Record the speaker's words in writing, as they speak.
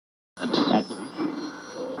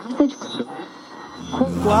message.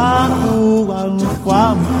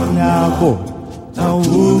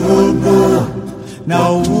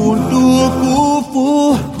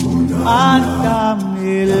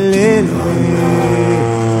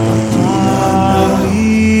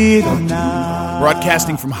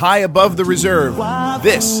 Broadcasting from high above the reserve,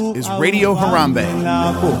 this is Radio Harambe.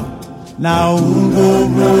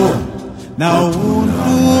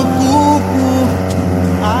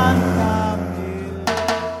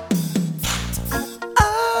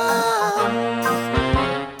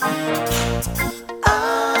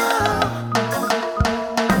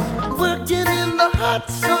 Working in the hot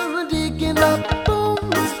sun, digging up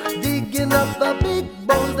bones, digging up the big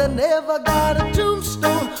bones that never got a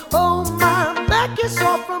tombstone. Oh, my back is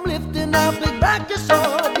sore from lifting up big back is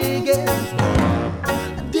sore, digging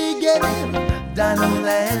in diamond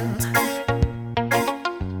land.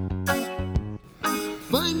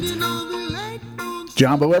 Finding all the light bones.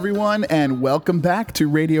 Jumbo, everyone, and welcome back to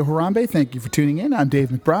Radio Harambe. Thank you for tuning in. I'm Dave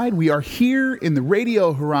McBride. We are here in the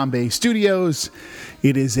Radio Harambe studios.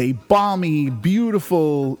 It is a balmy,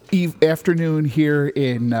 beautiful afternoon here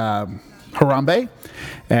in Harambe.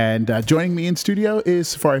 And joining me in studio is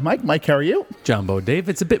Safari Mike. Mike, how are you? Jumbo, Dave,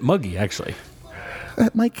 it's a bit muggy, actually.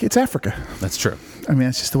 Mike, it's Africa. That's true. I mean,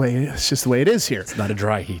 it's just the way it is here. It's not a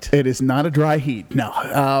dry heat. It is not a dry heat.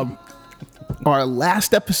 No. Our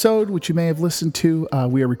last episode, which you may have listened to,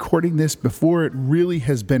 we are recording this before it really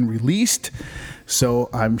has been released. So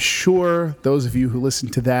I'm sure those of you who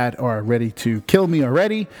listened to that are ready to kill me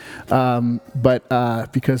already.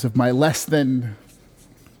 But because of my less than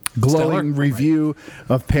glowing review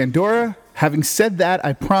of Pandora, having said that,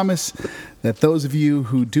 I promise that those of you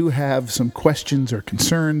who do have some questions or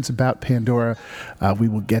concerns about Pandora, we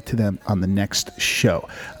will get to them on the next show.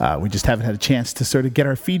 We just haven't had a chance to sort of get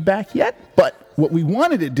our feedback yet, but what we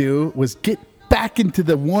wanted to do was get back into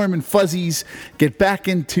the warm and fuzzies, get back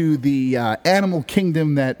into the animal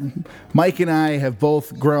kingdom that Mike and I have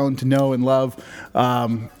both grown to know and love,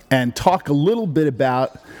 and talk a little bit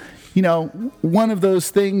about, you know, one of those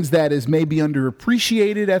things that is maybe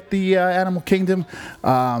underappreciated at the animal kingdom.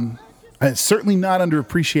 It's certainly not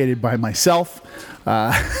underappreciated by myself,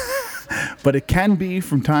 but it can be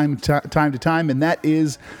from time to time, and that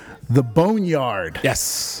is the Boneyard.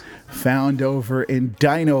 Yes. Found over in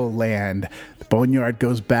Dino Land. The Boneyard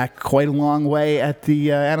goes back quite a long way at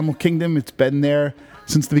the animal kingdom. It's been there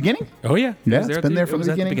since the beginning. Oh, yeah. Yeah, it's been there from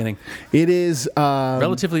the beginning. It is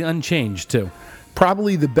relatively unchanged, too.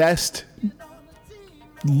 Probably the best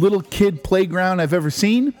little kid playground I've ever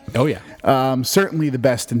seen. Oh, yeah. Certainly the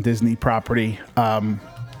best in Disney property. And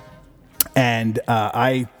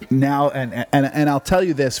I'll tell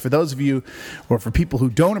you this, for those of you, or for people who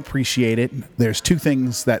don't appreciate it, there's two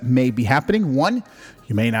things that may be happening. One,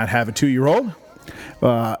 you may not have a 2-year-old,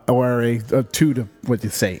 or a 2 to, what did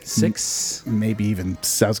you say? 6? Maybe even,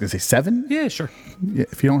 I was going to say 7? Yeah, sure.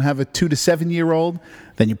 If you don't have a 2 to 7-year-old,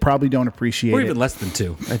 then you probably don't appreciate it. Or even less than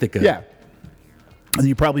 2, I think. Yeah. And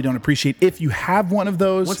you probably don't appreciate. If you have one of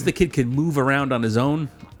those, once the kid can move around on his own,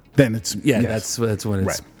 then it's yes. that's when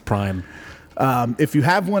it's prime. If you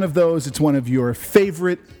have one of those, it's one of your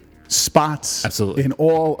favorite spots, absolutely, in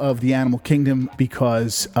all of the animal kingdom,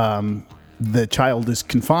 because the child is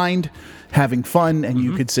confined, having fun, and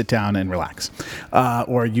you could sit down and relax,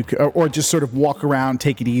 or you could, or just sort of walk around,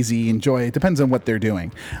 take it easy, enjoy it. Depends on what they're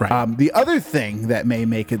doing. Right. The other thing that may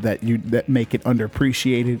make it that make it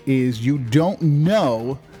underappreciated is you don't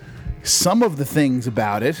know some of the things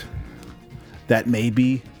about it that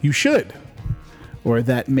maybe you should, or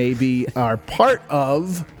that maybe are part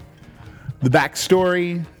of the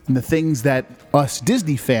backstory and the things that us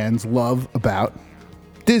Disney fans love about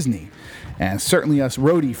Disney. And certainly us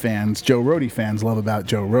Rhodey fans, Joe Rhodey fans, love about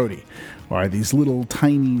Joe Rhodey, are these little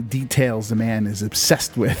tiny details the man is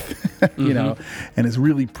obsessed with, you know, and is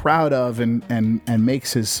really proud of, and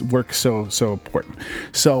makes his work so important.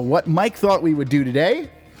 So what Mike thought we would do today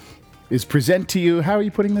is present to you, how are you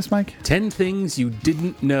putting this, Mike? 10 things you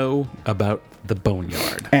didn't know about the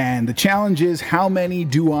Boneyard. And the challenge is, how many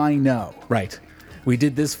do I know? Right. We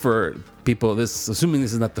did this for people, assuming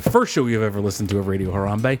this is not the first show you've ever listened to of Radio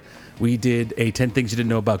Harambe. We did a 10 Things You Didn't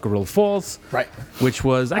Know About Gorilla Falls. Right. Which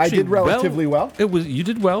was actually, I did relatively well. You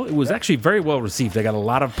did well. It was actually very well received. I got a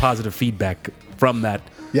lot of positive feedback from that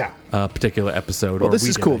particular episode. Well, this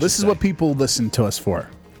is cool. This is what people listen to us for.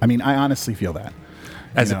 I mean, I honestly feel that.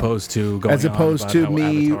 As opposed to going as opposed to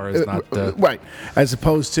me, right? As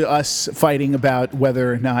opposed to us fighting about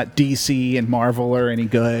whether or not DC and Marvel are any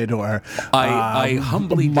good, or I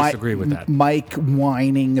humbly disagree with that. Mike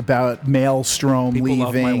whining about Maelstrom People leaving.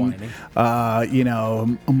 love my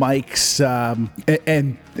whining. Mike's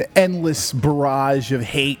and endless barrage of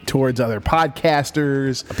hate towards other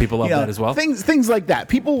podcasters. People love You know, that as well? Things like that.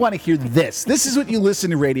 People want to hear this. This is what you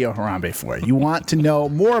listen to Radio Harambe for. You want to know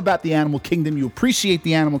more about the animal kingdom. You appreciate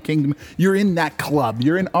the animal kingdom. You're in that club.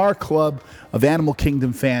 You're in our club of Animal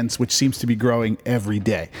Kingdom fans, which seems to be growing every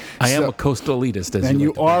day. I am a coastal elitist, as And you you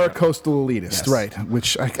like to point are a out. coastal elitist, Yes. right?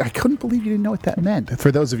 Which I couldn't believe you didn't know what that meant.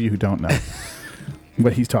 For those of you who don't know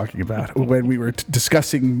what he's talking about, when we were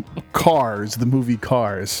discussing Cars, the movie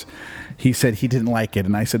Cars, he said he didn't like it,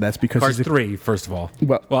 and I said that's because Cars he's a- 3, first of all.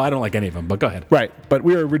 Well- I don't like any of them, but go ahead. right. But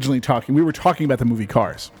we were talking about the movie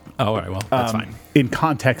Cars. Oh, all right, well, that's fine. In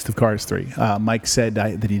context of Cars 3. Mike said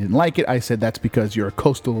that he didn't like it. I said that's because you're a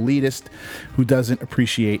coastal elitist who doesn't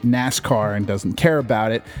appreciate NASCAR and doesn't care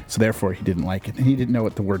about it, so therefore he didn't like it. And he didn't know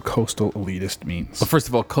what the word coastal elitist means. Well, first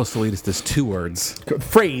of all, coastal elitist is 2 words.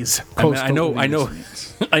 Phrase. I mean, Coastal I know, elitist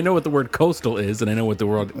means. I know what the word coastal is, and I know what the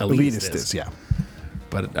word elitist, is. Yeah.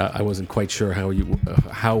 But I wasn't quite sure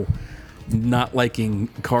how not liking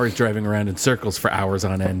cars driving around in circles for hours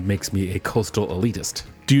on end makes me a coastal elitist.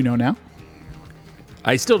 Do you know now?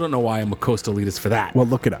 I still don't know why I'm a coastal elitist for that. Well,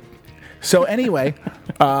 look it up. So anyway,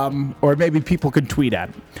 or maybe people could tweet at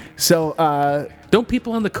him. So Don't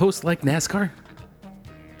people on the coast like NASCAR?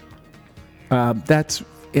 that's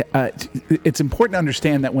it's important to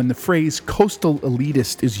understand that when the phrase coastal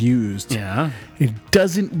elitist is used, Yeah. it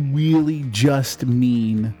doesn't really just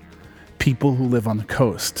mean people who live on the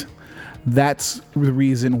coast. That's the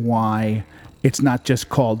reason why it's not just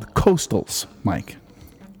called coastals, Mike.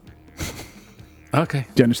 Okay.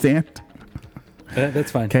 Do you understand?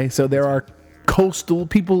 That's fine. Okay, so there are coastal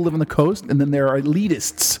people who live on the coast, and then there are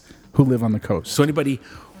elitists who live on the coast. So anybody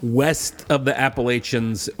west of the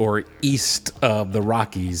Appalachians or east of the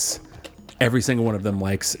Rockies, every single one of them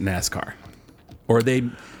likes NASCAR. Or are they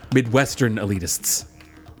Midwestern elitists?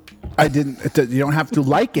 I didn't. You don't have to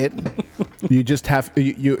like it. You just have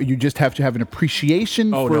you just have to have an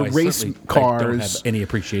appreciation Oh, for no, I race certainly I don't cars. have any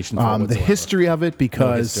appreciation for it The whatsoever. history of it,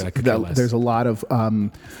 because history, I could care less. there's a lot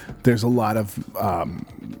of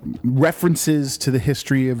references to the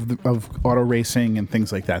history of auto racing and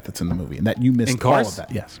things like that that's in the movie, and that you missed In Cars? all of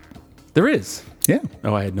that. Yes. There is. Yeah.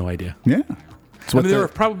 Oh, I had no idea. Yeah. It's I what mean, there are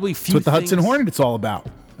probably few it's what the Hudson things- Hornet it's all about.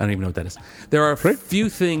 I don't even know what that is. There are few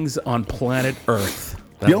things on planet Earth.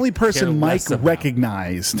 that The I only care person Mike less about.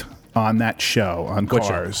 recognized on that show on What show?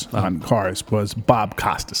 Cars on Cars was Bob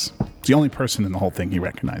Costas. It's the only person in the whole thing he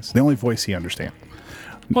recognized. The only voice he understands.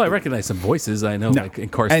 Well, I recognize some voices. I know, No. like in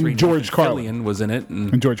Cars And 3, George Nathan Carlin. Fillion was in it.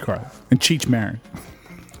 And George Carlin and Cheech Marin.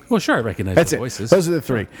 Well, sure, I recognize That's the it. voices. Those are the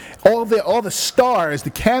three. All the stars, the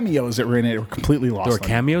cameos that were in it were completely lost. There were on me.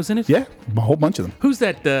 cameos in it? Yeah, a whole bunch of them. Who's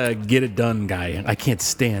that Get It Done guy? I can't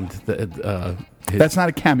stand the. His, That's not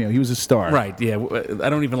a cameo. He was a star. right, yeah. I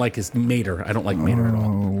don't even like his Mater. I don't like Mater at all.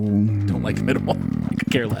 Don't like him at all. I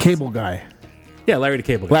could care less. Cable guy. Yeah, Larry the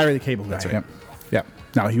Cable Guy. Larry the Cable Guy. That's right. Yep. Yep.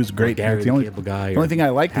 No, he was great. Gary the the only, Cable Guy the only or thing I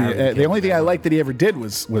liked, Harry the the Cable only thing Guy. I liked that he ever did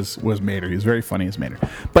was Mater. He was very funny as Mater.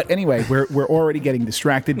 But anyway, we're already getting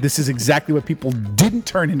distracted. This is exactly what people didn't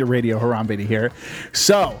turn into Radio Harambe to hear.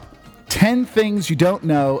 So, 10 things you don't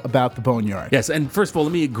know about the Boneyard. Yes, and first of all,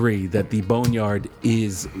 let me agree that the Boneyard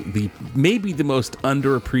is maybe the most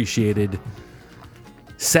underappreciated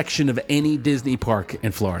section of any Disney park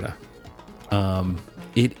in Florida.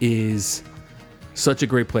 It is such a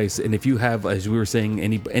great place, and if you have, as we were saying,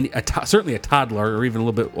 certainly a toddler or even a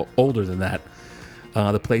little bit older than that,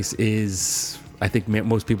 the place is. I think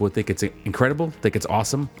most people would think it's incredible, think it's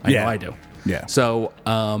awesome. I know I do. Yeah. So,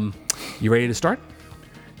 you ready to start?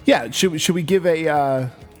 Yeah, should we give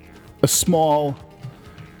a small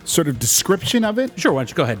sort of description of it? Sure. Why don't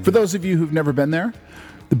you go ahead? For those of you who've never been there,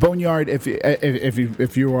 the Boneyard, if you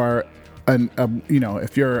are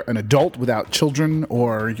if you're an adult without children,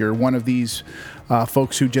 or you're one of these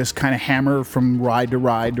folks who just kind of hammer from ride to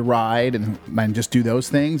ride to ride and just do those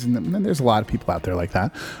things, and then there's a lot of people out there like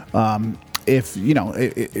that. If you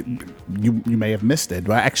may have missed it.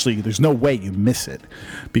 Well, actually, there's no way you miss it,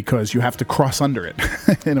 because you have to cross under it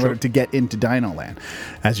in order to get into Dino Land.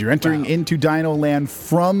 As you're entering into Dino Land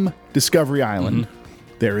from Discovery Island,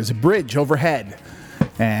 there is a bridge overhead,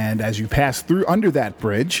 and as you pass through under that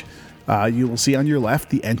bridge, you will see on your left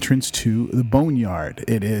the entrance to the Boneyard.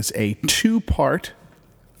 It is a 2-part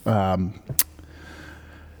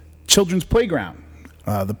children's playground.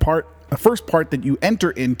 The first part that you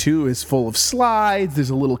enter into is full of slides. There's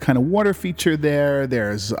a little kind of water feature there.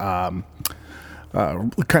 There's kind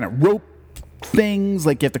of rope things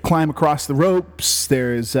like you have to climb across the ropes.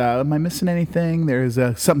 There's am I missing anything? There's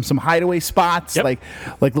some hideaway spots, Yep. like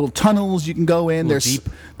little tunnels you can go in. There's deep.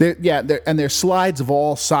 and there's slides of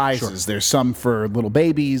all sizes. Sure. There's some for little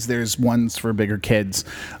babies. There's ones for bigger kids.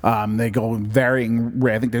 They go in varying.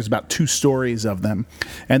 I think there's about 2 stories of them,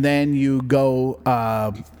 and then you go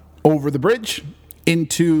over the bridge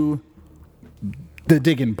into the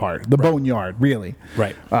digging part, the boneyard, really,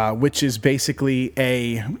 Right. which is basically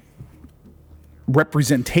a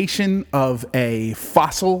representation of a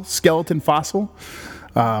skeleton fossil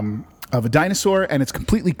of a dinosaur, and it's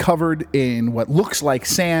completely covered in what looks like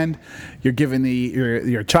sand. You're given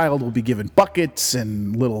your child will be given buckets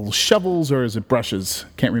and little shovels, or is it brushes?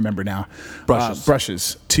 Can't remember now.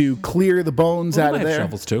 Brushes to clear the bones Well, out they of might have there.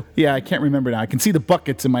 shovels, too. Yeah, I can't remember now. I can see the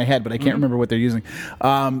buckets in my head, but I can't remember what they're using.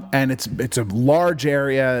 And it's a large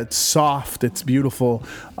area. It's soft. It's beautiful.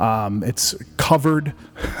 It's covered.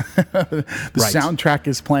 The Right. soundtrack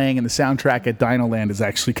is playing, and the soundtrack at Dino Land is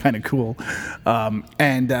actually kind of cool.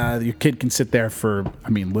 And your kid can sit there for,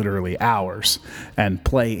 literally hours and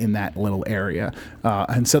play in that little area.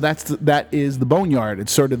 And so that is the Boneyard.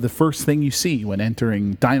 It's sort of the first thing you see when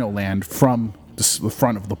entering Dino Land from the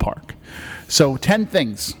front of the park. So 10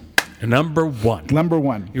 things. Number 1. Number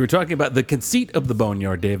 1. You were talking about the conceit of the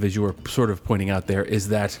Boneyard, Dave, as you were sort of pointing out there, is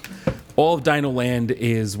that all of Dino Land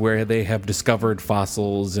is where they have discovered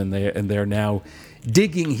fossils, and they're now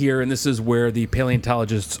digging here, and this is where the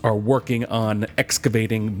paleontologists are working on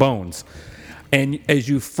excavating bones. And as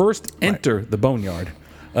you first enter the Boneyard,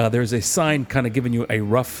 there's a sign kind of giving you a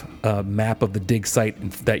rough map of the dig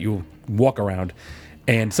site that you walk around,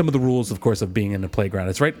 and some of the rules, of course, of being in the playground.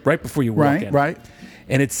 It's right before you walk in. Right.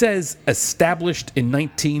 And it says, established in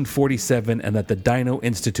 1947, and that the Dino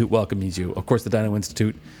Institute welcomes you. Of course, the Dino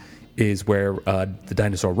Institute is where the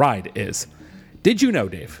dinosaur ride is. Did you know,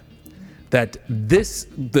 Dave, that the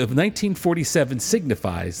 1947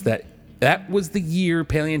 signifies that was the year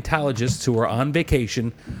paleontologists who were on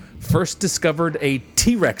vacation first discovered a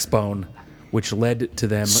T-Rex bone, which led to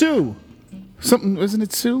them... Sue. Something, isn't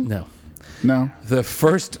it Sue? No. No. The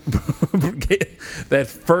first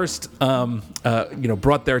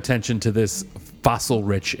brought their attention to this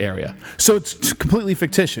fossil-rich area. So it's completely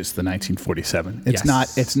fictitious, the 1947.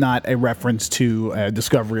 Yes. It's not a reference to a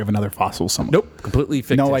discovery of another fossil somewhere. Nope, completely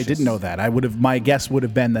fictitious. No, I didn't know that. My guess would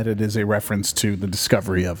have been that it is a reference to the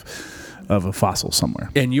discovery of a fossil somewhere.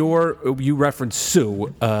 And you referenced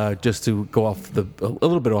Sue, just to go off a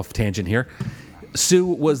little bit off tangent here. Sue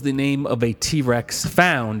was the name of a T-Rex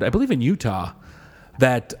found, I believe, in Utah.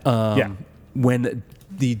 That when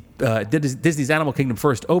the Disney's Animal Kingdom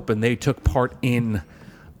first opened, they took part in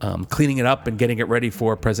cleaning it up and getting it ready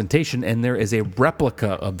for a presentation. And there is a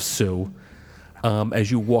replica of Sue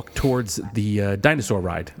as you walk towards the dinosaur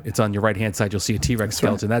ride. It's on your right-hand side. You'll see a T-Rex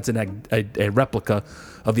skeleton. Right. That's a replica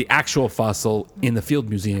of the actual fossil in the Field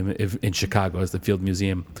Museum in Chicago, as the Field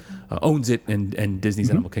Museum owns it, and Disney's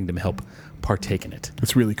Animal Kingdom help partake in it.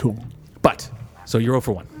 It's really cool. But, so you're 0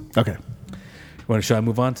 for 1. Okay. Shall I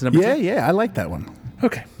move on to number 2? Yeah, I like that one.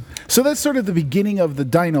 Okay. So that's sort of the beginning of the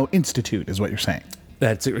Dino Institute, is what you're saying.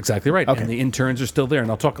 That's exactly right. Okay. And the interns are still there, and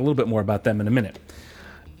I'll talk a little bit more about them in a minute.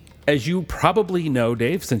 As you probably know,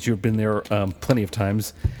 Dave, since you've been there plenty of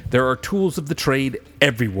times, there are tools of the trade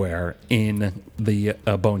everywhere in the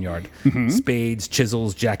boneyard. Mm-hmm. Spades,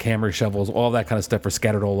 chisels, jackhammers, shovels, all that kind of stuff are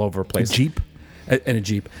scattered all over the place. A Jeep? And a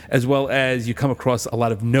Jeep. As well as you come across a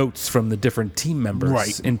lot of notes from the different team members,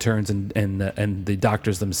 right. interns, and the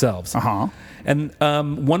doctors themselves. Uh-huh. And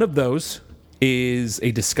one of those is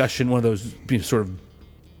a discussion, one of those sort of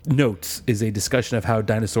notes is a discussion of how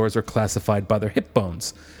dinosaurs are classified by their hip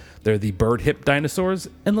bones. They're the bird hip dinosaurs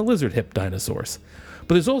and the lizard hip dinosaurs.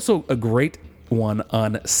 But there's also a great one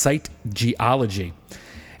on site geology.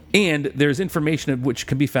 And there's information of which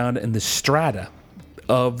can be found in the strata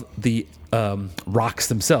of the rocks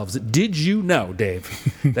themselves. Did you know, Dave,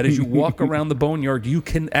 that as you walk around the boneyard, you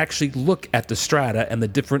can actually look at the strata and the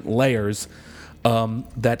different layers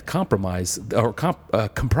that comprise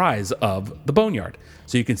of the boneyard?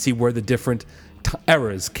 So you can see where the different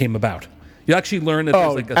eras came about. You actually learn that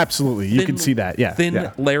there's like a absolutely. You can see that. Yeah,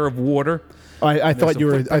 thin layer of water. I thought you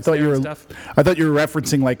were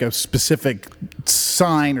referencing like a specific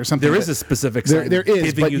sign or something. There is a specific sign there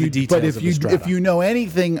is, giving you the details of the strata. If you know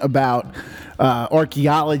anything about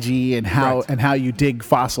archaeology and how you dig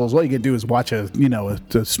fossils, all you can do is watch a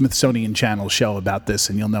Smithsonian Channel show about this,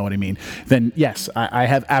 and you'll know what I mean. Then yes, I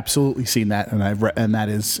have absolutely seen that, and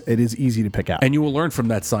it is easy to pick out. And you will learn from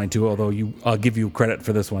that sign too. Although I'll give you credit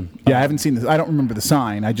for this one. Yeah, I haven't seen this. I don't remember the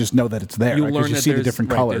sign. I just know that it's there. You'll Because learn you that see the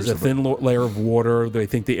different colors. There's a thin layer of water. They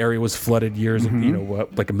think the area was flooded years,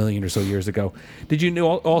 like a million or so years ago. Did you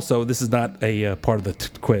know? Also, this is not a part of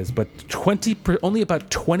the quiz, but only about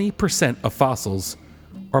 20% of fossils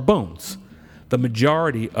are bones. The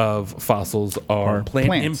majority of fossils are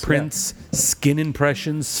plant imprints, skin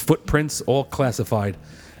impressions, footprints, all classified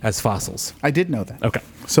as fossils. I did know that. Okay.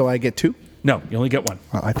 So I get 2? No, you only get 1.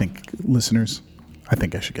 Well, I think listeners, I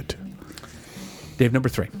think I should get 2. Dave, number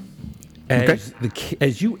 3.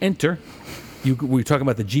 As you enter, we were talking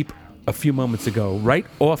about the Jeep a few moments ago. Right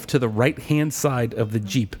off to the right-hand side of the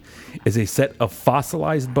Jeep is a set of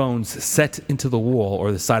fossilized bones set into the wall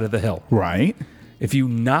or the side of the hill. Right. If you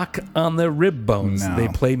knock on the rib bones, No. they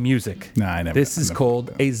play music. No, I never. This is called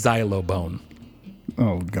a xylobone.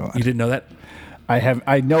 Oh God. You didn't know that?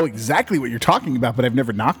 I know exactly what you're talking about, but I've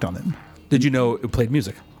never knocked on them. Did you know it played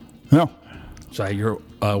music? No. So you're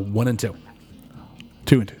 1 and 2.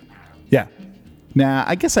 2 and 2. Yeah. Nah,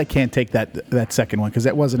 I guess I can't take that second one because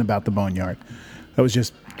that wasn't about the boneyard. That was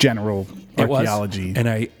just general It was. archaeology.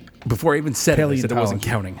 And before I even said it, I said it wasn't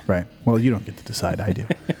Paleontology. counting. Right. Well, you don't get to decide. I do.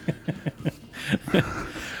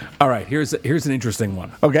 All right, here's an interesting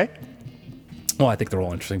one. Okay. Well, I think they're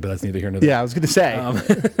all interesting, but that's neither here nor there. Yeah, I was going to say.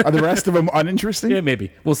 Are the rest of them uninteresting? Yeah,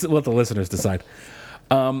 maybe. We'll let the listeners decide.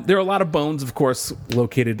 There are a lot of bones, of course,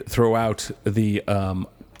 located throughout the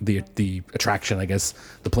attraction, I guess,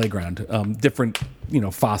 the playground. Different,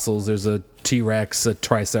 fossils. There's a T-Rex, a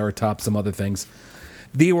Triceratops, some other things.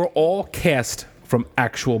 They were all cast from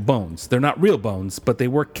actual bones. They're not real bones, but they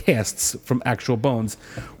were casts from actual bones,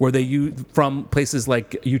 where they used from places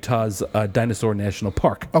like Utah's Dinosaur National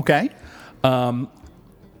Park. Okay.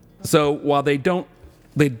 So while they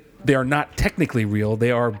are not technically real,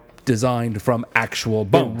 they are designed from actual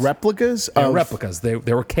bones. Replicas? They're replicas. They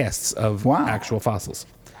were casts of actual fossils.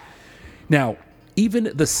 Now,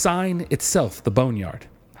 even the sign itself, the boneyard,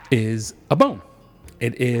 is a bone.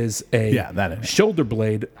 It is a shoulder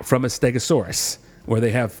blade from a Stegosaurus, where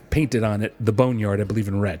they have painted on it the boneyard, I believe,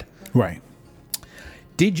 in red. Right.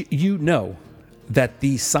 Did you know that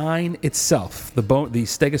the sign itself, the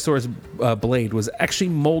Stegosaurus blade, was actually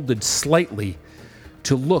molded slightly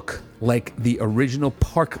to look like the original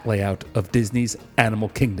park layout of Disney's Animal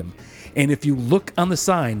Kingdom? And if you look on the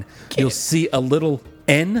sign, you'll see a little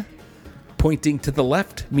N pointing to the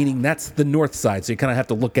left, meaning that's the north side. So you kind of have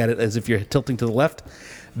to look at it as if you're tilting to the left.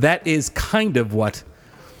 That is kind of what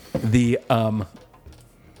the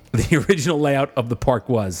original layout of the park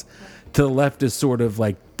was. To the left is sort of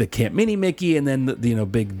like the Camp Mini Mickey, and then the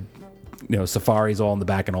big safaris all in the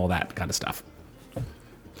back and all that kind of stuff.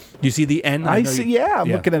 You see the N? I see. I'm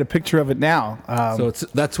looking at a picture of it now. So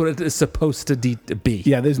that's what it is supposed to be.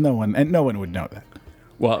 Yeah, there's no one, and no one would know that.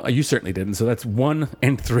 Well, you certainly didn't. So that's 1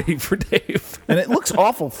 and 3 for Dave. And it looks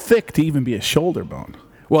awful thick to even be a shoulder bone.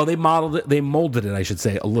 Well, they molded it, I should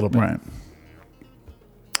say, a little bit. Right.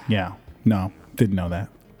 Yeah. No, didn't know that.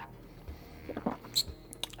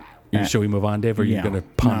 Shall we move on, Dave? Or are you going to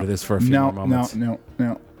ponder this for a few more moments? No.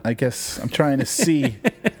 I guess I'm trying to see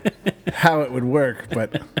how it would work,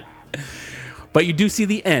 but you do see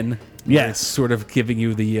the N. Yes. Sort of giving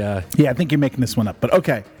you the... Yeah, I think you're making this one up, but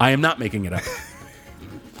okay. I am not making it up.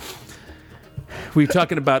 We're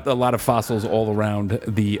talking about a lot of fossils all around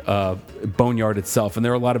the boneyard itself, and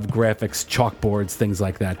there are a lot of graphics, chalkboards, things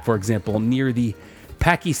like that. For example, near the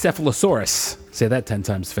Pachycephalosaurus, say that 10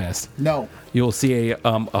 times fast. No. You'll see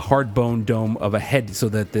a hard bone dome of a head, so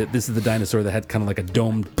that this is the dinosaur that had kind of like a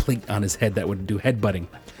domed plate on his head that would do headbutting.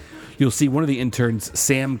 You'll see one of the interns,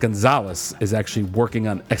 Sam Gonzalez, is actually working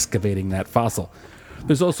on excavating that fossil.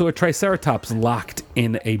 There's also a Triceratops locked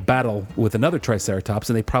in a battle with another Triceratops,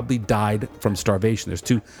 and they probably died from starvation. There's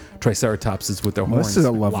 2 Triceratopses with their horns.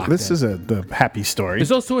 This is the happy story.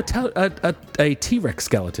 There's also a T-Rex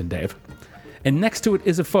skeleton, Dave. And next to it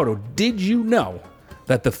is a photo. Did you know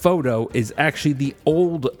that the photo is actually the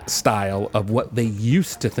old style of what they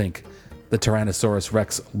used to think the Tyrannosaurus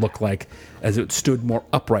Rex looked like, as it stood more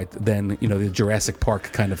upright than the Jurassic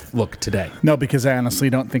Park kind of look today? No, because I honestly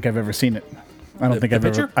don't think I've ever seen it. I don't think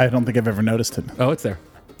I've ever noticed it. Oh, it's there.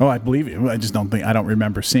 Oh, I believe you. I just don't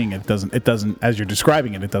remember seeing it. It doesn't as you're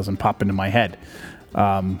describing it, it doesn't pop into my head.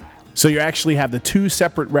 So you actually have the 2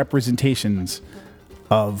 separate representations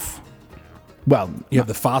of Well, You have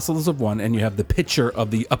the fossils of one, and you have the picture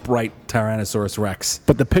of the upright Tyrannosaurus Rex.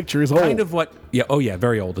 but the picture is old. Kind of what? Yeah. Oh, yeah.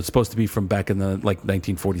 Very old. It's supposed to be from back in the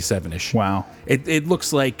 1947ish. Wow. It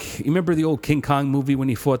looks like, you remember the old King Kong movie when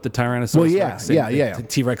he fought the Tyrannosaurus Well, yeah, Rex? And yeah. The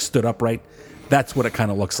T-Rex stood upright. That's what it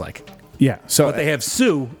kind of looks like. Yeah. So But they have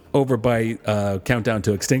Sue over by Countdown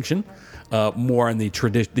to Extinction, more on the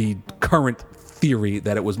current theory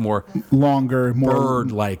that it was more longer, more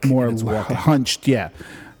bird-like more in its walking. hunched. Yeah.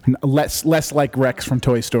 Less like Rex from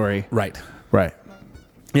Toy Story. right. Right.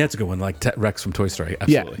 Yeah, that's a good one, like Rex from Toy Story.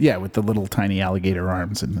 Yeah. Absolutely. Yeah. With the little tiny alligator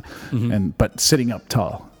arms and but sitting up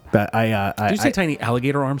tall. That Did you say tiny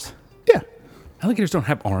alligator arms? yeah. Alligators don't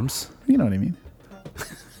have arms. You know what I mean.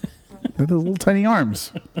 They're the little tiny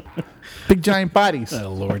arms, big giant bodies. Oh,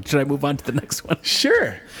 Lord. Should I move on to the next one?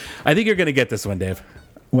 Sure. I think you're going to get this one, Dave.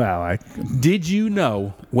 Wow. Did you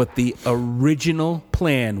know what the original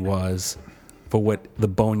plan was for what the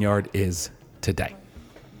Boneyard is today?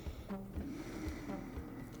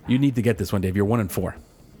 You need to get this one, Dave. You're 1-4.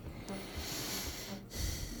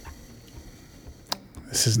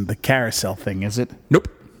 This isn't the carousel thing, is it? Nope.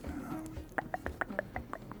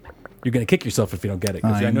 You're going to kick yourself if you don't get it,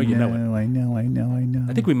 because I know you know it. I know.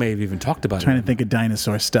 I think we may have even talked about Trying it. to think of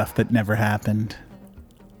dinosaur stuff that never happened.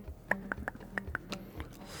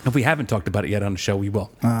 If we haven't talked about it yet on the show, we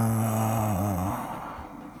will. Now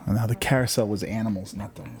the carousel was animals,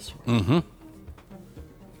 not dinosaurs.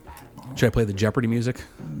 Should I play the Jeopardy music?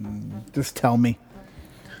 Just tell me.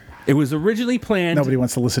 It was originally planned Nobody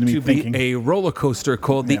wants to listen to me to thinking. be a roller coaster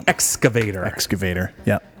called the Excavator. Excavator.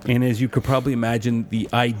 Yep. And as you could probably imagine, the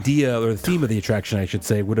idea, or the theme of the attraction, I should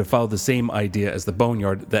say, would have followed the same idea as the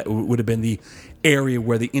Boneyard. That would have been the area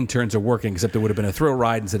where the interns are working, except it would have been a thrill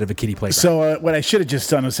ride instead of a kiddie playground. So what I should have just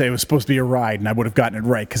done was say it was supposed to be a ride, and I would have gotten it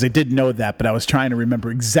right, because I did know that, but I was trying to remember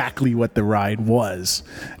exactly what the ride was.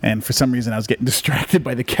 And for some reason, I was getting distracted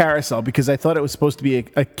by the carousel, because I thought it was supposed to be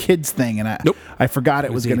a kid's thing, and Nope. I forgot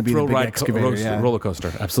it was going to be the thrill big ride excavator. Yeah. roller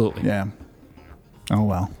coaster. Absolutely. Yeah. Oh,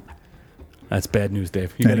 well. That's bad news,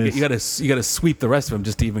 Dave. It is. You gotta sweep the rest of them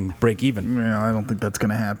just to even break even. Yeah, I don't think that's going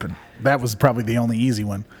to happen. That was probably the only easy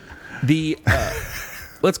one. The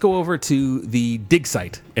let's go over to the dig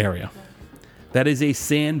site area. That is a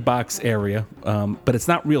sandbox area, but it's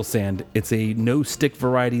not real sand. It's a no-stick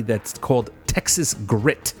variety that's called Texas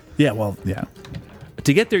Grit. Yeah, well, yeah.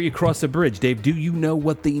 To get there, you cross a bridge. Dave, do you know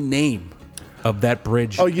what the name of that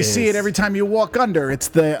bridge Oh, you is? see it every time you walk under. It's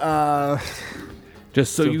the,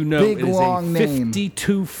 Just so you know, big, it is a long name.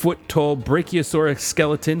 52-foot-tall Brachiosaurus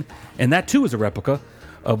skeleton, and that, too, is a replica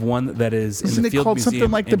of one that is isn't in the it Field called Museum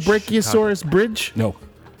something like the in Chicago. Brachiosaurus Bridge? No.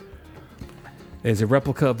 There's a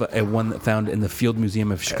replica of a one that found in the Field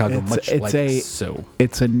Museum of Chicago, so.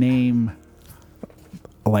 It's a name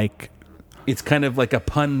like, It's kind of like a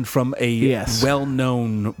pun from a Yes.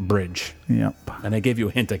 well-known bridge. yep. And I gave you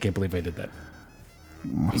a hint. I can't believe I did that.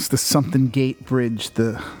 It's the something gate bridge.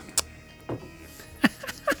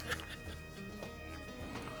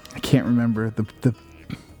 I can't remember the.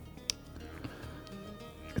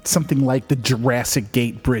 It's something like the Jurassic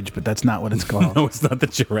Gate Bridge, but that's not what it's called. No, it's not the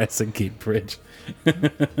Jurassic Gate Bridge.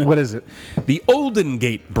 What is it? The Olden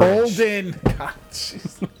Gate Bridge. Olden. God,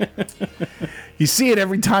 jeez. You see it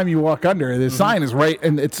every time you walk under. The sign is right,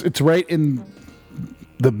 and it's right in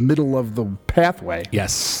the middle of the pathway.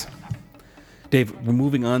 Yes. Dave, we're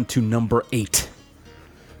moving on to number 8.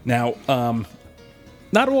 Now,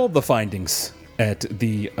 not all of the findings at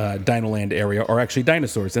the Dinoland area are actually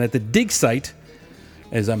dinosaurs. And at the dig site,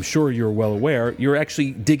 as I'm sure you're well aware, you're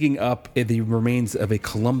actually digging up the remains of a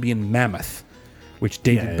Columbian mammoth, which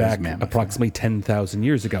dated it is back mammoth, approximately 10,000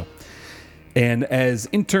 years ago. And as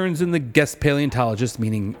interns and the guest paleontologists,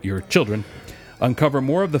 meaning your children, uncover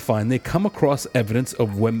more of the find, they come across evidence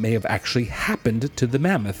of what may have actually happened to the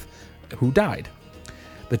mammoth who died.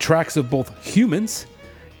 The tracks of both humans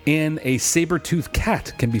and a saber-toothed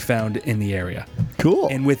cat can be found in the area. Cool.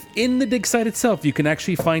 And within the dig site itself, you can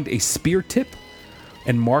actually find a spear tip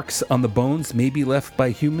and marks on the bones maybe left by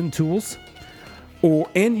human tools.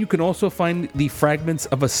 And you can also find the fragments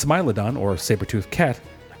of a Smilodon, or a saber-toothed cat,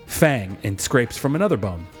 fang and scrapes from another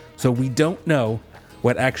bone. So we don't know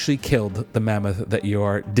what actually killed the mammoth that you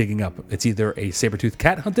are digging up. It's either a saber-toothed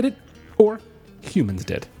cat hunted it, or humans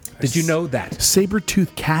did. Did you know that?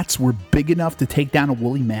 Saber-toothed cats were big enough to take down a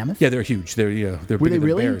woolly mammoth? Yeah, they're huge. They're bigger they than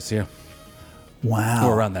really? bears. Yeah, Wow.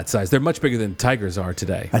 or around that size. They're much bigger than tigers are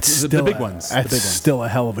today. That's the still big ones. The That's big ones. still a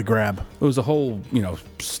hell of a grab. It was a whole, there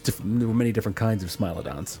were many different kinds of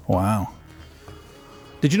Smilodons. Wow.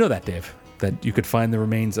 Did you know that, Dave? That you could find the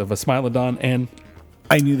remains of a Smilodon and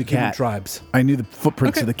I knew the human cat. tribes. I knew the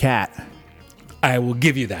footprints Okay. of the cat. I will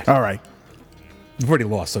give you that. All right. We've already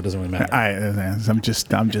lost, so it doesn't really matter. I'm just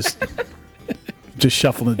just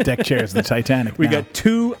shuffling the deck chairs of the Titanic. We now. got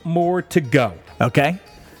 2 more to go. Okay.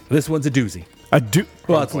 This one's a doozy.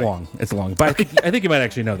 Well, it's long. It's long, but I think you might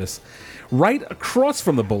actually know this. Right across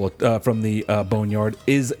from the boneyard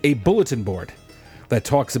is a bulletin board that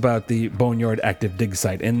talks about the Boneyard Active Dig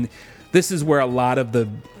Site, and this is where a lot of the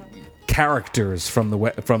characters from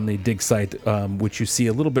the dig site, which you see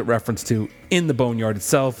a little bit reference to in the boneyard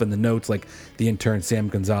itself, and the notes, like the intern Sam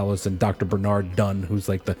Gonzalez and Dr. Bernard Dunn, who's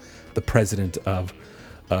like the president of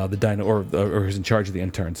the dino, or who's in charge of the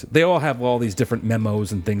interns. They all have all these different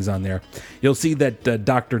memos and things on there. You'll see that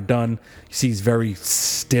Dr. Dunn, he's very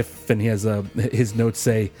stiff, and he has his notes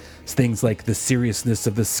say things like the seriousness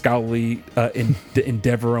of the scholarly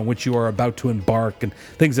endeavor on which you are about to embark, and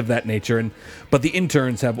things of that nature. But the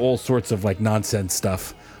interns have all sorts of like nonsense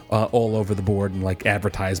stuff all over the board, and like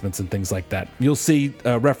advertisements and things like that. You'll see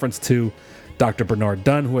reference to Dr. Bernard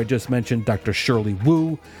Dunn, who I just mentioned, Dr. Shirley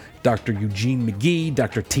Wu, Dr. Eugene McGee,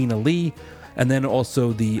 Dr. Tina Lee, and then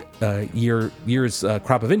also the year's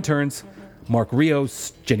crop of interns, Mark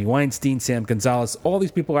Rios, Jenny Weinstein, Sam Gonzalez. All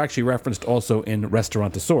these people are actually referenced also in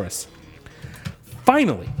Restaurantosaurus.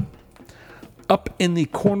 Finally, up in the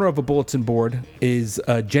corner of a bulletin board is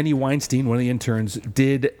Jenny Weinstein, one of the interns,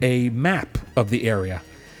 did a map of the area.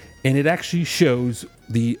 And it actually shows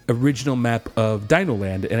the original map of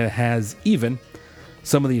Dinoland, and it has even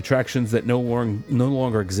some of the attractions that no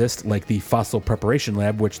longer exist, like the Fossil Preparation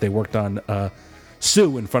Lab, which they worked on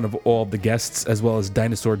Sue in front of all the guests, as well as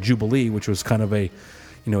Dinosaur Jubilee, which was kind of a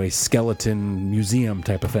skeleton museum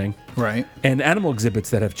type of thing. Right. And animal exhibits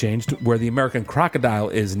that have changed, where the American crocodile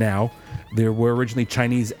is now. There were originally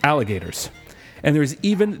Chinese alligators. And there's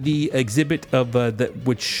even the exhibit of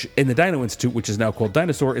which in the Dino Institute, which is now called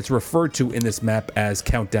Dinosaur, it's referred to in this map as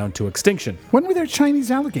Countdown to Extinction. When were there Chinese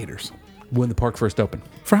alligators? When the park first opened.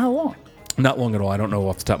 For how long? Not long at all. I don't know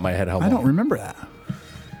off the top of my head how long. I don't remember that.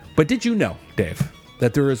 But did you know, Dave,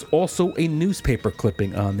 that there is also a newspaper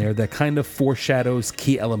clipping on there that kind of foreshadows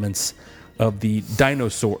key elements of the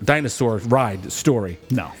dinosaur ride story?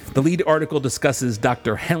 No. The lead article discusses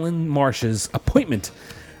Dr. Helen Marsh's appointment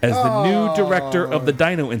as the new director of the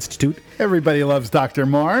Dino Institute. Everybody loves Dr.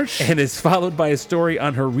 Marsh. And is followed by a story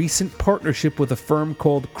on her recent partnership with a firm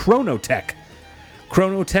called Chronotech.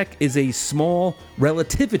 Chronotech is a small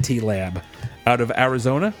relativity lab out of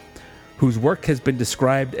Arizona whose work has been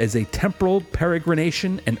described as a temporal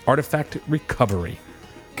peregrination and artifact recovery.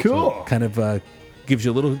 Cool. So kind of gives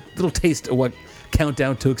you a little taste of what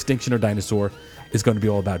Countdown to Extinction or Dinosaur is going to be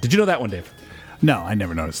all about. Did you know that one, Dave? No, I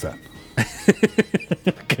never noticed that.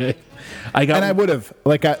 Okay. I would have,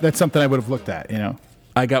 that's something I would have looked at,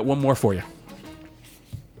 I got one more for you.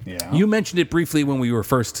 Yeah. You mentioned it briefly when we were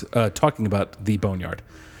first talking about the Boneyard.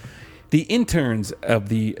 The interns of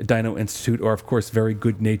the Dino Institute are, of course, very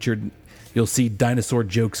good-natured. You'll see dinosaur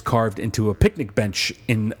jokes carved into a picnic bench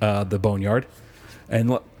in the Boneyard.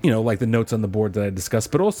 And, like the notes on the board that I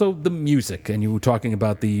discussed, but also the music. And you were talking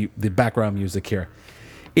about the background music here.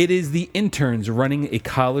 It is the interns running a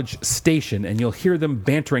college station, and you'll hear them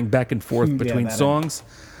bantering back and forth between songs.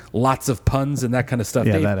 Lots of puns and that kind of stuff.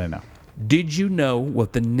 Yeah, Dave, that I know. did you know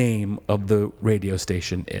what the name of the radio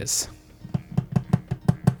station is?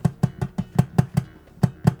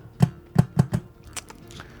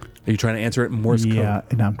 Are you trying to answer it in Morse code? Yeah,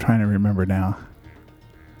 and I'm trying to remember now.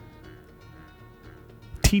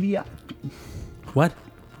 TDI? What?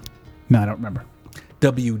 No, I don't remember.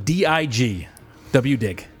 WDIG.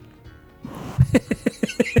 WDIG.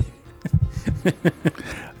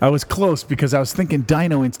 I was close because I was thinking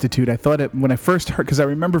Dino Institute. I thought it when I first heard, because I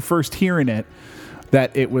remember first hearing it,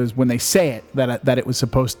 that it was when they say it that it was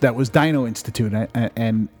that was Dino Institute,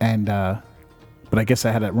 but I guess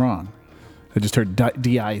I had it wrong. I just heard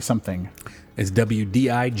DI something. It's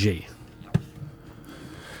WDIG.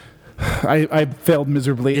 I failed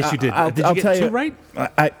miserably. Yes, you did. I'll Did you get tell two you, right?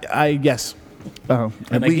 I yes. And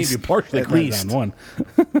At I least, gave you partially at correct least. on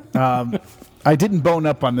one. I didn't bone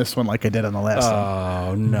up on this one like I did on the last one.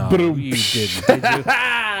 Oh, no. Boom. You didn't, did you?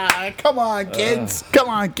 Come on, kids. Come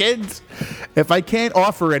on, kids. If I can't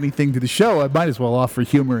offer anything to the show, I might as well offer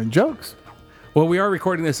humor and jokes. Well, we are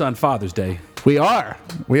recording this on Father's Day. We are.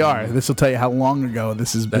 This will tell you how long ago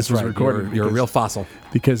this was right. recorded. You're a real fossil.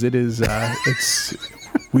 Because it is.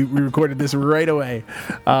 We recorded this right away.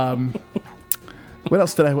 What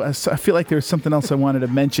else did I feel like there was something else I wanted to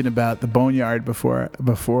mention about the Boneyard before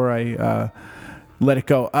I let it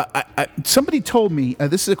go. Somebody told me,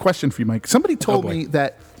 this is a question for you, Mike. Somebody told me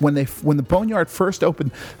that when the Boneyard first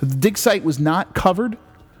opened, the dig site was not covered,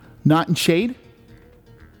 not in shade.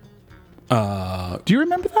 Do you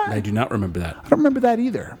remember that? I do not remember that. I don't remember that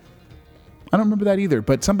either.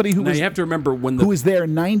 But somebody who Now was you have to remember when who was there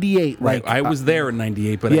in '98. right, I was there in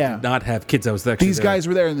 '98, but I yeah. did not have kids. I was actually These there. guys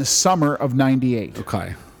were there in the summer of '98.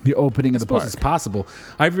 Okay. The opening of the I suppose park. it's possible.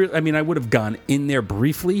 I mean, I would have gone in there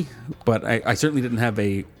briefly, but I certainly didn't have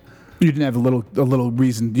a You didn't have a little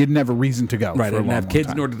reason. You didn't have a reason to go. right. I for a didn't long, have long kids,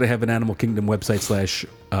 time. nor did I have an Animal Kingdom website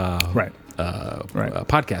 / Right.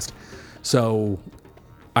 podcast. So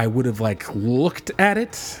I would have like looked at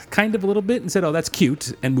it kind of a little bit and said, "Oh, that's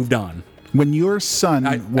cute," and moved on. When your son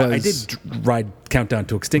I was, did ride Countdown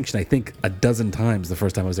to Extinction, I think, a dozen times the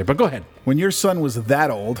first time I was there. But go ahead. when your son was that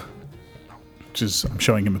old, which is I'm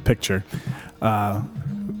showing him a picture,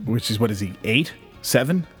 which is what is he 8,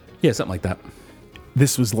 7? Yeah, something like that.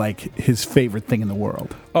 This was like his favorite thing in the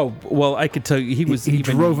world. Oh well, I could tell you he was He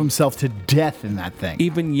even drove himself to death in that thing.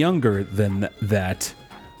 even younger than that.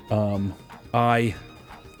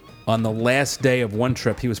 On the last day of one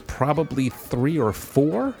trip, he was probably 3 or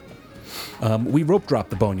 4. We rope dropped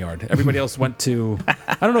the Boneyard. Everybody else went to.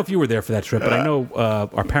 I don't know if you were there for that trip, but I know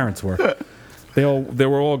our parents were. They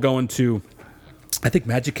were all going to, I think,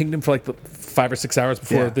 Magic Kingdom for like 5 or 6 hours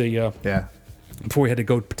before Yeah. before we had to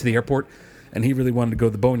go to the airport. And he really wanted to go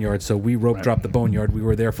to the Boneyard, so we rope dropped the Boneyard. We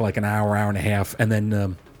were there for like an hour and a half, and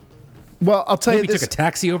then Well, I'll tell you we this. took a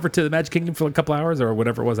taxi over to the Magic Kingdom for like a couple hours or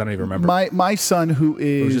whatever it was. I don't even remember. My son, who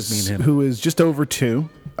was just me is and him. who is just over 2,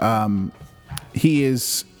 he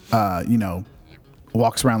is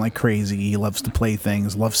walks around like crazy. He loves to play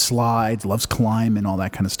things, loves slides, loves climbing, all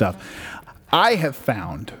that kind of stuff. I have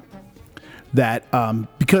found that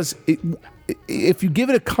because if you give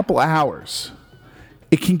it a couple hours,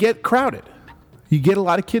 it can get crowded. You get a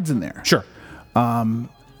lot of kids in there. Sure.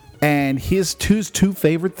 And his two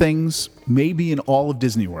favorite things, maybe in all of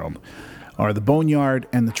Disney World, are the Boneyard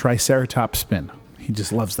and the Triceratops spin. He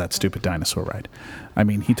just loves that stupid dinosaur ride. I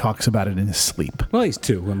mean, he talks about it in his sleep. Well, he's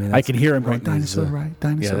 2. I mean, I can hear him going, right in his, dinosaur ride,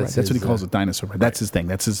 dinosaur ride. that's That's what he his, calls it, dinosaur ride. That's his thing.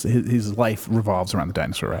 That's his life revolves around the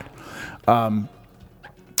dinosaur ride.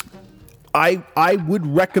 I would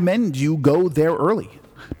recommend you go there early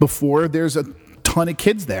before there's a ton of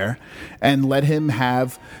kids there, and let him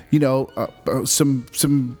have some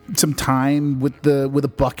time with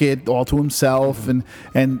a bucket all to himself, and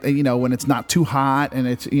when it's not too hot, and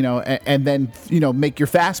it's and then make your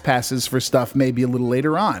fast passes for stuff maybe a little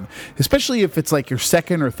later on, especially if it's like your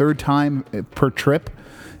second or third time per trip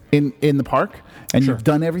in the park, and Sure. you've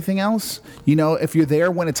done everything else. If you're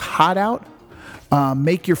there when it's hot out,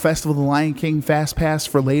 make your Festival of the Lion King fast pass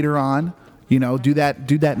for later on. Do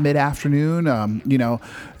that mid-afternoon.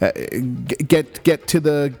 Get to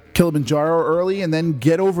the Kilimanjaro early, and then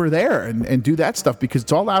get over there and do that stuff, because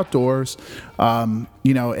it's all outdoors. And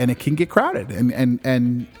it can get crowded,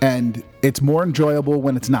 and it's more enjoyable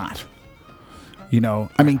when it's not.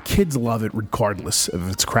 I mean, kids love it regardless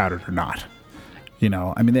if it's crowded or not. They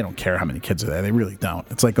don't care how many kids are there. They really don't.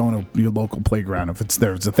 It's like going to your local playground. If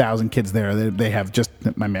there's 1,000 kids there, they have just.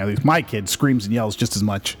 At least my kid screams and yells just as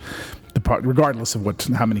much, regardless of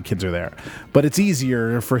how many kids are there. But it's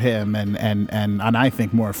easier for him, and I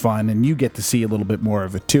think more fun. And you get to see a little bit more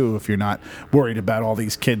of it too, if you're not worried about all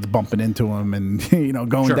these kids bumping into him and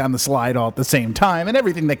going Sure. down the slide all at the same time, and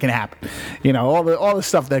everything that can happen. All the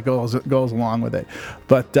stuff that goes along with it.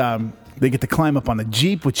 But they get to climb up on the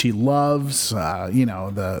Jeep, which he loves.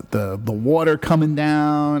 The water coming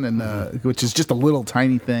down, and which is just a little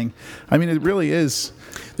tiny thing. I mean, it really is.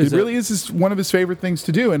 It really is one of his favorite things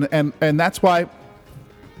to do, and that's why.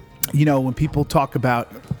 When people talk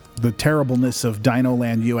about the terribleness of Dino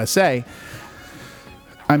Land USA,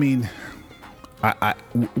 I mean,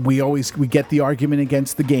 we get the argument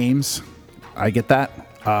against the games. I get that,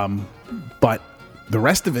 but the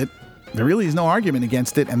rest of it. There really is no argument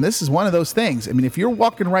against it, and this is one of those things. I mean, if you're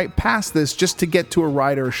walking right past this just to get to a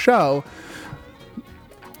ride or a show,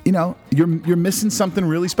 you're missing something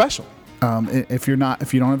really special. If you don't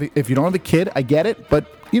have a kid, I get it, but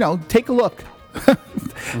take a look.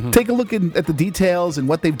 Take a look at the details and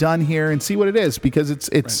what they've done here, and see what it is, because it's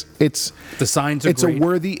the signs are it's great. a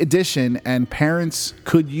worthy addition, and parents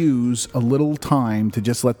could use a little time to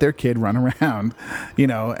just let their kid run around,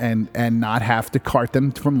 and not have to cart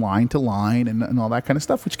them from line to line and all that kind of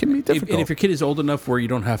stuff, which can be difficult. And if your kid is old enough where you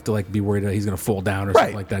don't have to be worried that he's going to fall down or Right.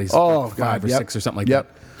 something like that, he's Oh, 5 God, or yep. 6 or something like Yep.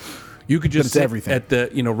 that. You could just it's sit everything. at the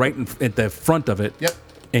at the front of it. Yep.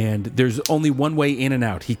 And there's only one way in and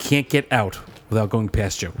out. He can't get out without going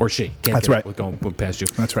past you, or she can't That's get right. out without going past you.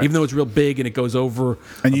 That's right. Even though it's real big and it goes over,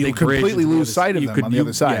 And a you big bridge completely and lose sight of you them on the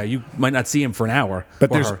other side. Yeah, you might not see him for an hour.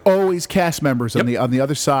 But or there's her. always cast members Yep. on the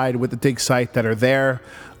other side with the dig site that are there,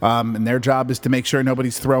 and their job is to make sure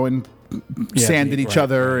nobody's throwing sanding each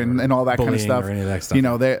other and all that kind of Bullying stuff. or any of that stuff. You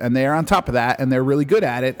know, they're on top of that, and they're really good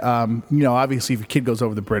at it. You know, obviously, if your kid goes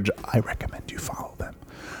over the bridge, I recommend you follow them.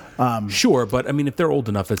 Sure, but I mean, if they're old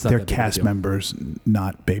enough, it's not They're that big of a cast deal. members,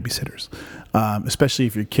 not babysitters. Especially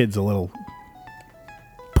if your kid's a little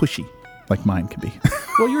pushy, like mine could be.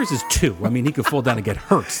 Well, yours is 2. I mean, he could fall down and get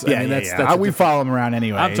hurt. I mean, that's a we follow him around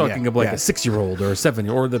anyway. I'm talking of like yeah. a 6-year-old or a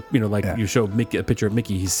 7-year-old, or you showed Mickey a picture of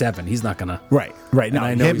Mickey. He's 7. He's not gonna. Right. And No,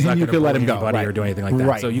 I know he's not you gonna could let bully him go anybody right. or do anything like that.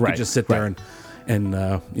 Right, So you could just sit there and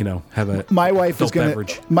have a my wife is adult gonna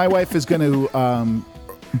beverage. my wife is gonna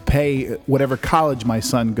pay whatever college my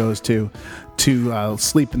son goes to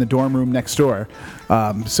sleep in the dorm room next door.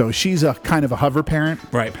 So she's a kind of a hover parent,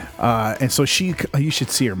 Right. And so you should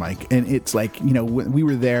see her, Mike. And it's like, you know, when we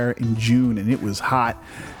were there in June and it was hot,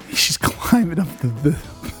 she's climbing up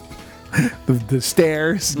the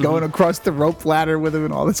stairs, going across the rope ladder with him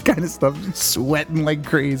and all this kind of stuff, sweating like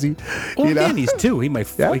crazy. Well, you know? again, he's 2. He might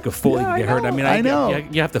Yeah. he could fall, he Yeah, could get I hurt. I know, mean, I know.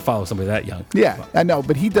 You have to follow somebody that young. Yeah, I know,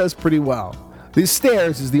 but he does pretty well. The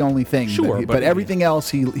stairs is the only thing, Sure, but but everything else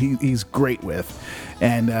he's great with,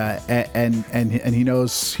 and he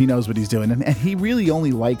knows what he's doing, and he really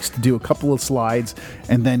only likes to do a couple of slides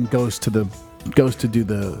and then goes to do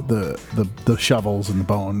the shovels and the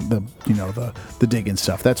bone, the digging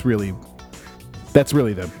stuff. That's really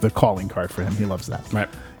the calling card for him. He loves that, Right.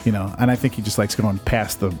 You know, and I think he just likes going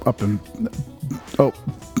past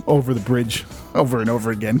over the bridge over and over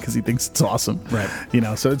again because he thinks it's awesome. Right. You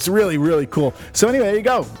know, so it's really, really cool. So anyway, there you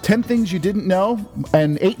go. 10 things you didn't know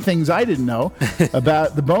and 8 things I didn't know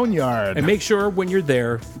about the Boneyard. And make sure when you're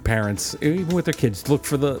there, parents, even with their kids, look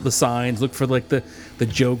for the signs, look for like the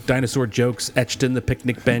dinosaur jokes etched in the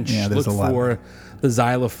picnic bench. Yeah, there's look a lot. for the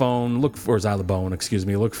xylobone, look for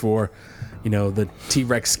the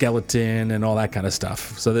T-Rex skeleton and all that kind of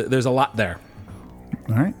stuff. So there's a lot there.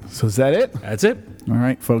 All right. So is that it? That's it. All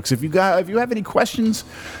right, folks. If you have any questions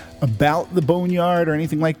about the Boneyard or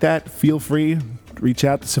anything like that, feel free. Reach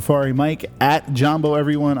out to Safari Mike at Jumbo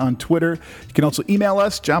Everyone on Twitter. You can also email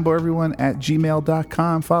us,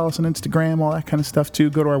 jumboeveryone@gmail.com. Follow us on Instagram, all that kind of stuff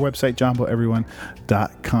too. Go to our website,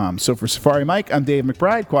 jumboeveryone.com. So for Safari Mike, I'm Dave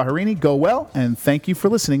McBride. Kwaharini, go well, and thank you for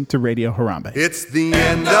listening to Radio Harambe. It's the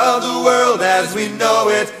end of the world as we know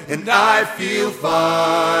it, and I feel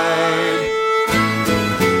fine.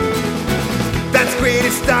 That's great,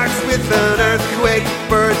 it starts with an earthquake,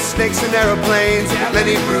 birds, snakes, and aeroplanes.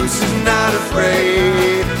 Lenny Bruce is not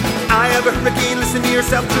afraid. I have a hurricane, listen to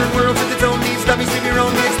yourself, turn worlds with its own needs. Dummies, leave your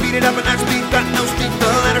own needs, speed it up and not speed, got no speed. The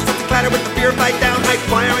ladder starts to clatter with the fear, fight down, fight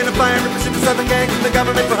fire in a fire, represent the southern gang from the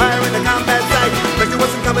government for hire in the combat site. Like there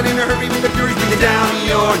wasn't coming in a hurry, with the furies breathing down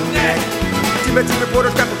your neck. Team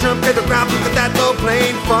reporters grapple Trump, hit the ground, look at that low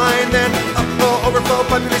plane, fine then. Overflow,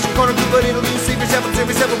 population corner, two, but it'll do. Save yourself and save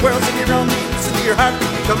yourself worlds in your own need. Listen to your heartbeat,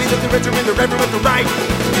 tell me that the rich are in the reverend with the right.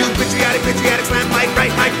 You patriotic, slam like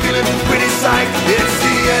right, Mike feeling pretty sight. It's